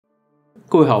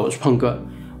各位好，我是胖哥，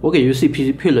我给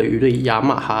UCP 配了一对雅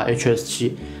马哈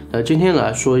HS7。今天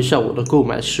来说一下我的购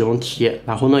买使用体验，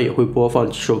然后呢也会播放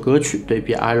几首歌曲，对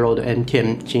比 iRoad 的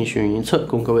NTM 进行云测，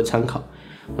供各位参考。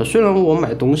虽然我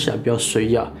买东西比较随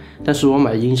意但是我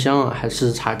买音箱还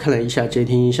是查看了一下监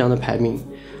听音箱的排名。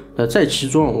在其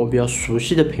中我比较熟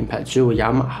悉的品牌只有雅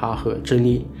马哈和真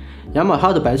力。雅马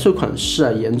哈的白色款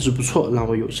式颜值不错，让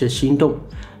我有些心动。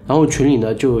然后群里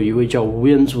呢就有一位叫吴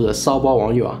彦祖的骚包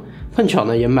网友碰巧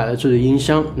呢也买了这对音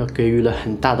箱，给予了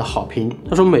很大的好评。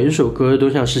他说每一首歌都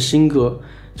像是新歌，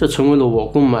这成为了我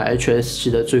购买 HS7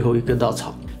 的最后一根稻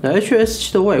草。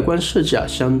HS7 的外观设计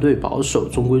相对保守，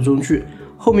中规中矩。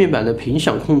后面板的频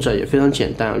响控制也非常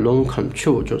简单 ，Long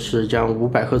Control 就是将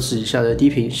500赫兹以下的低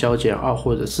频消减2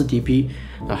或者4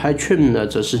 dB，High Trim 呢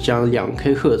则是将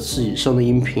2K 赫兹以上的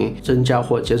音频增加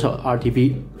或减少2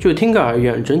 dB。就听感而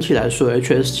言，整体来说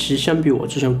HS7 相比我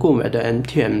之前购买的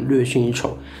NTM 略逊一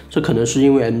筹，这可能是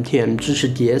因为 NTM 支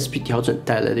持 DSP 调整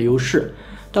带来的优势。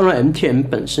当然 NTM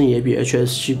本身也比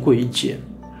HS7 贵一截。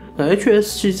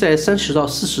HS7 在30到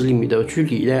40厘米的距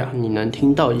离内你能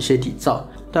听到一些底噪。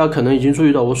大家可能已经注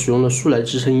意到我使用了书来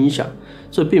支撑音响，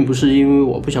这并不是因为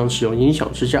我不想使用音响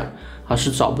支架，而是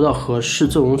找不到合适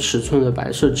这种尺寸的白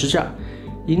色支架，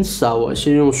因此我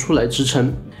先用书来支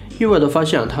撑。意外的发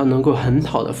现它能够很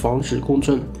好的防止共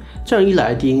振，这样一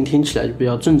来低音听起来就比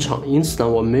较正常，因此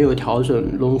我没有调整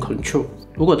Long Control。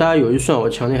如果大家有预算，我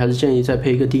强烈还是建议再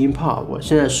配一个低音炮。我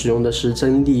现在使用的是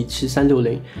真力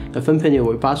7360，分配列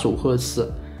为85赫兹。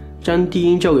将低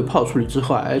音交给炮处理之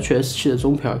后HS7 的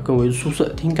中频更为出色，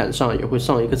听感上也会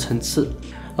上一个层次。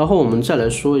然后我们再来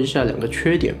说一下2个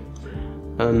缺点，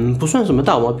不算什么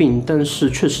大毛病，但是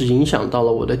确实影响到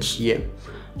了我的体验。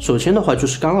首先的话就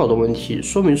是干扰的问题，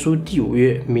说明书第5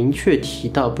页明确提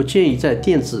到不建议在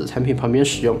电子产品旁边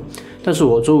使用，但是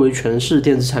我周围全是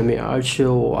电子产品，而且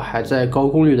我还在高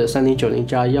功率的3090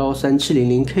加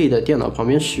 13700K 的电脑旁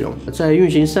边使用，在运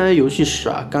行3A 游戏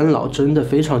时干扰真的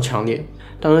非常强烈。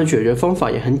当然解决方法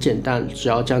也很简单，只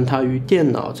要将它与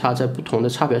电脑插在不同的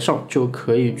插排上，就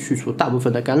可以去除大部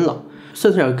分的干扰。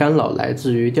剩下的干扰来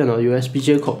自于电脑 USB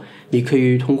接口，你可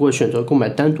以通过选择购买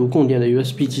单独供电的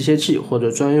USB 集线器或者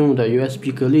专用的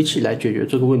USB 隔离器来解决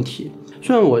这个问题。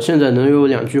虽然我现在能用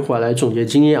2句话来总结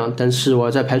经验但是我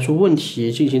在排除问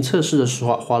题进行测试的时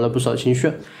候花了不少心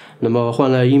血。那么换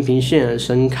了音频线、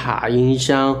声卡、音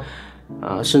箱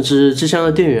甚至机箱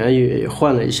的电源也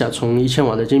换了一下，从1000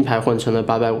瓦的金牌换成了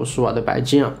850瓦的白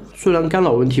金虽然干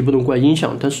扰问题不能怪音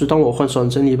响，但是当我换上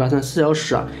真力8341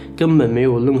时根本没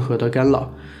有任何的干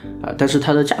扰但是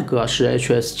它的价格是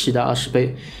HS7 的20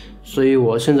倍，所以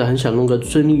我现在很想弄个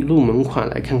真力入门款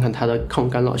来看看它的抗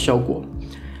干扰效果。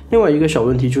另外一个小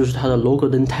问题就是它的 logo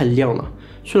灯太亮了，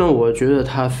虽然我觉得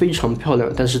它非常漂亮，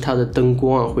但是它的灯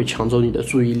光会抢走你的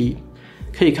注意力。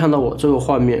可以看到我这个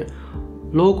画面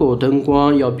，logo 灯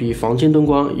光要比房间灯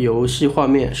光、游戏画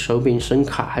面、手柄、声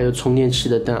卡还有充电器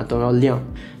的灯都要亮，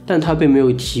但它并没有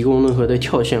提供任何的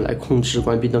跳线来控制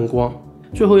关闭灯光。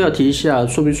最后要提一下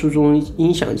说明书中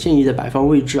音响建议的摆放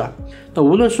位置那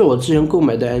无论是我之前购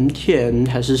买的 MTM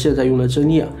还是现在用的真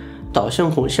力导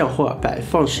向红向后摆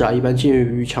放时一般建议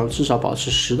与墙至少保持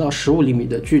10到15厘米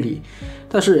的距离，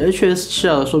但是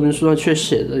HS7 说明书上却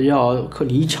写着要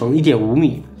离墙 1.5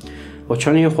米。我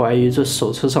强烈怀疑这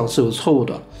手册上是有错误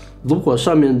的，如果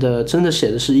上面的真的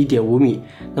写的是 1.5米，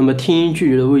那么听音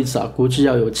距离的位置估计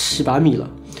要有7、8米了。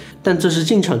但这是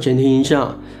进场监听音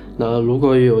箱那如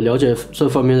果有了解这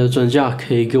方面的专家，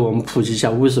可以给我们普及一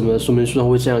下为什么说明书上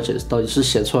会这样写，到底是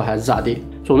写错还是咋地。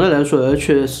总的来说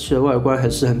HS7 的外观还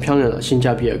是很漂亮的，性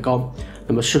价比也高，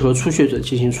那么适合初学者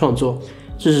进行创作。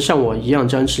即使像我一样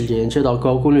将其连接到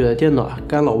高功率的电脑，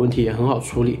干扰问题也很好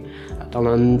处理当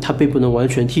然它并不能完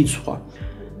全剔除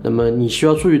那么你需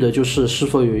要注意的就是是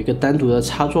否有一个单独的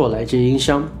插座来接音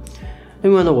箱。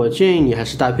另外呢，我建议你还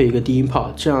是搭配一个低音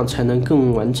炮，这样才能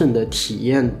更完整的体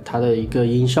验它的一个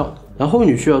音效。然后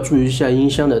你需要注意一下音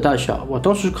箱的大小，我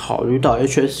当时考虑到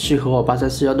HS7 和我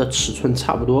8341的尺寸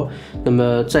差不多，那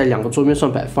么在2个桌面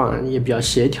上摆放也比较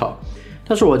协调。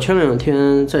但是我前2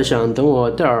天在想，等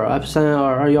我戴尔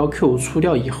F3221Q 出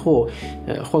掉以后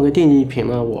换个电竞屏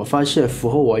呢，我发现符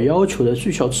合我要求的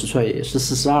最小尺寸也是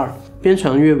42，边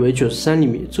长约为93厘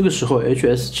米，这个时候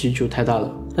HS7 就太大了。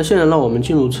那现在让我们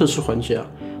进入测试环节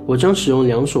我将使用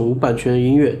2首无版权的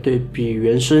音乐对比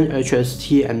原生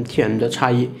HST MTM 的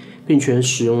差异，并且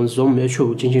使用 Zoom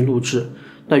H5 进行录制。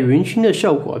那云听的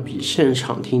效果比现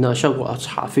场听的效果要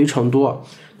差非常多啊。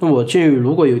那我建议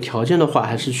如果有条件的话，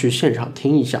还是去现场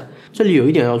听一下。这里有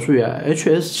一点要注意啊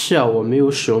 ，HS7 啊，我没有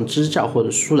使用支架或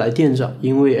者书来垫着，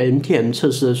因为 NTM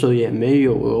测试的时候也没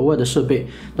有额外的设备，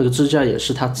那个支架也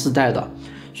是它自带的，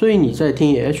所以你在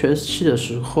听 HS7 的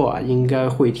时候啊，应该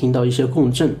会听到一些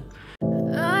共振。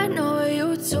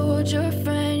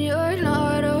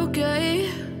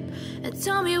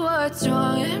What's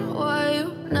wrong and why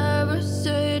you never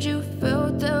said you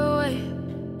felt that way?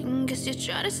 Guess you're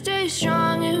trying to stay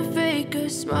strong and fake a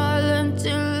smile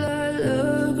until I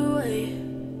look away.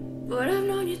 But I've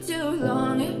known you too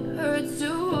long, it hurts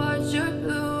to watch your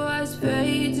blue eyes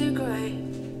fade to gray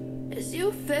as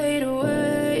you fade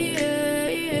away,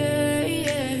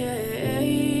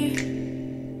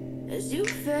 as you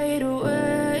fade away.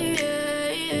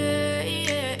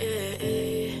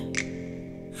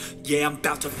 Yeah, I'm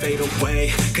about to fade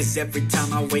away, cause every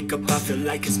time I wake up I feel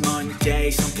like it's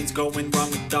Monday. Something's going wrong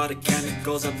with all the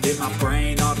chemicals up in my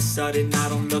brain. All of a sudden I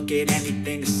don't look at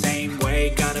anything the same way.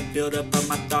 Gotta build up of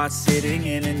my thoughts sitting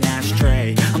in an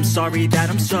ashtray. I'm sorry that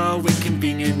I'm so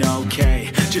inconvenient,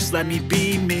 okay. Just let me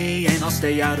be me and I'll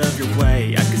stay out of your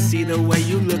way. I can see the way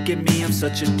you look at me, I'm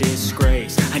such a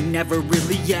disgrace. I never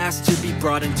really asked to be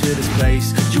brought into this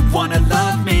place. You wanna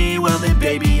love me? Well then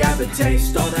baby I have a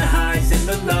taste. All the highs and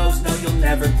the lows, no you'll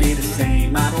never be the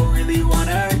same. I don't really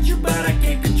wanna hurt you but I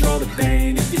can't control the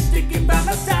pain. If you're sticking by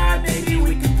my side, maybe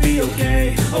we could be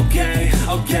okay.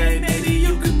 Okay, maybe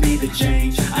you could be the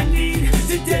change I need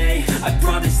today. I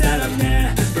promise that I've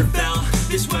never felt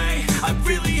this way. I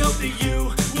really hope that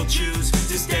you will choose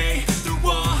to stay through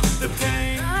all the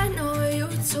pain. I know you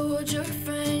told your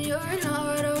friend you're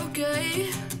not okay,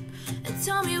 and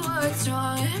tell me what's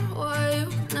wrong and why you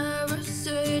never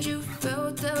said you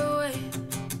felt that way.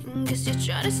 Guess you're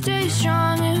trying to stay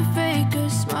strong and fake a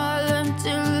smile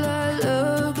until I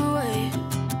look away.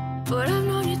 But I've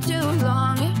known you too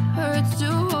long, it hurts to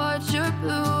watch your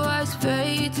blue eyes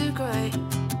fade to gray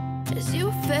as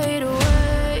you fade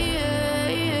away,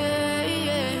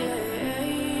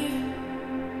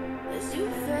 as you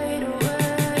fade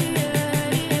away,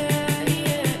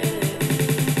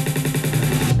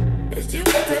 as you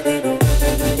fade away.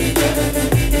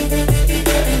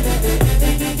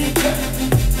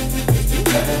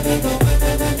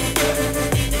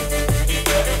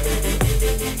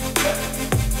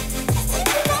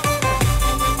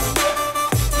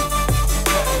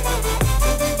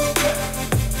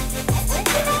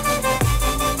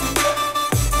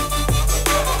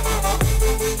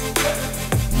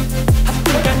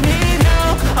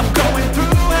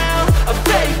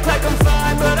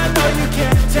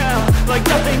 Like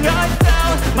nothing I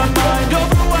felt, my mind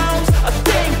overwhelms. I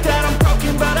think that I'm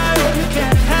broken, but I hope you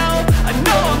can't help. I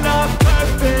know I'm not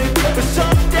perfect, but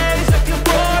some days I feel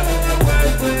more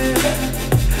worth with.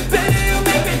 Baby, you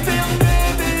make me feel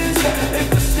nervous.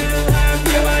 If I still have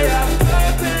you, I have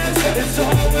purpose. It's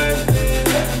all worth it.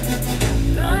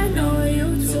 I know you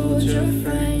told your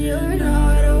friend you're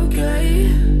not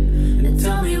okay, and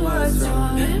tell me what's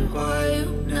wrong and why you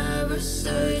never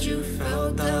said you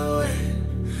felt that way.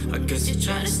 I guess you're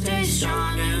trying to stay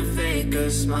strong and fake a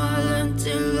smile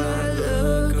until I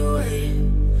look away.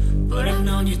 But I've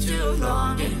known you too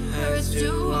long, it hurts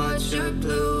to watch your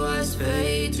blue eyes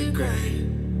fade to gray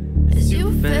as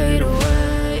you fade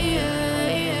away,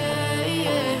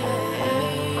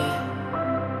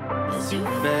 as you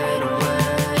fade away,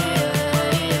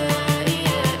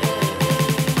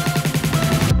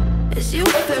 as you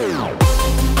fade away.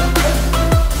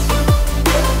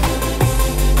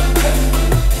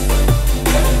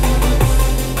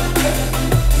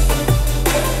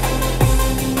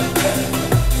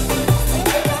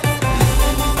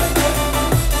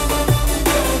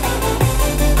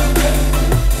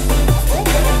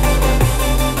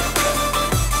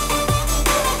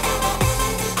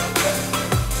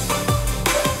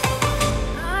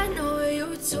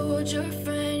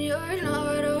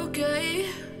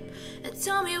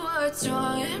 Tell me what's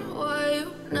wrong and why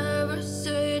you never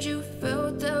said you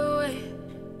felt that way.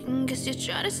 Guess you're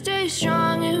trying to stay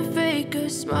strong and fake a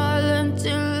smile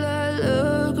until I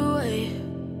look away.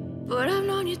 But I've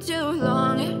known you too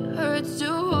long, it hurts to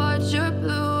watch your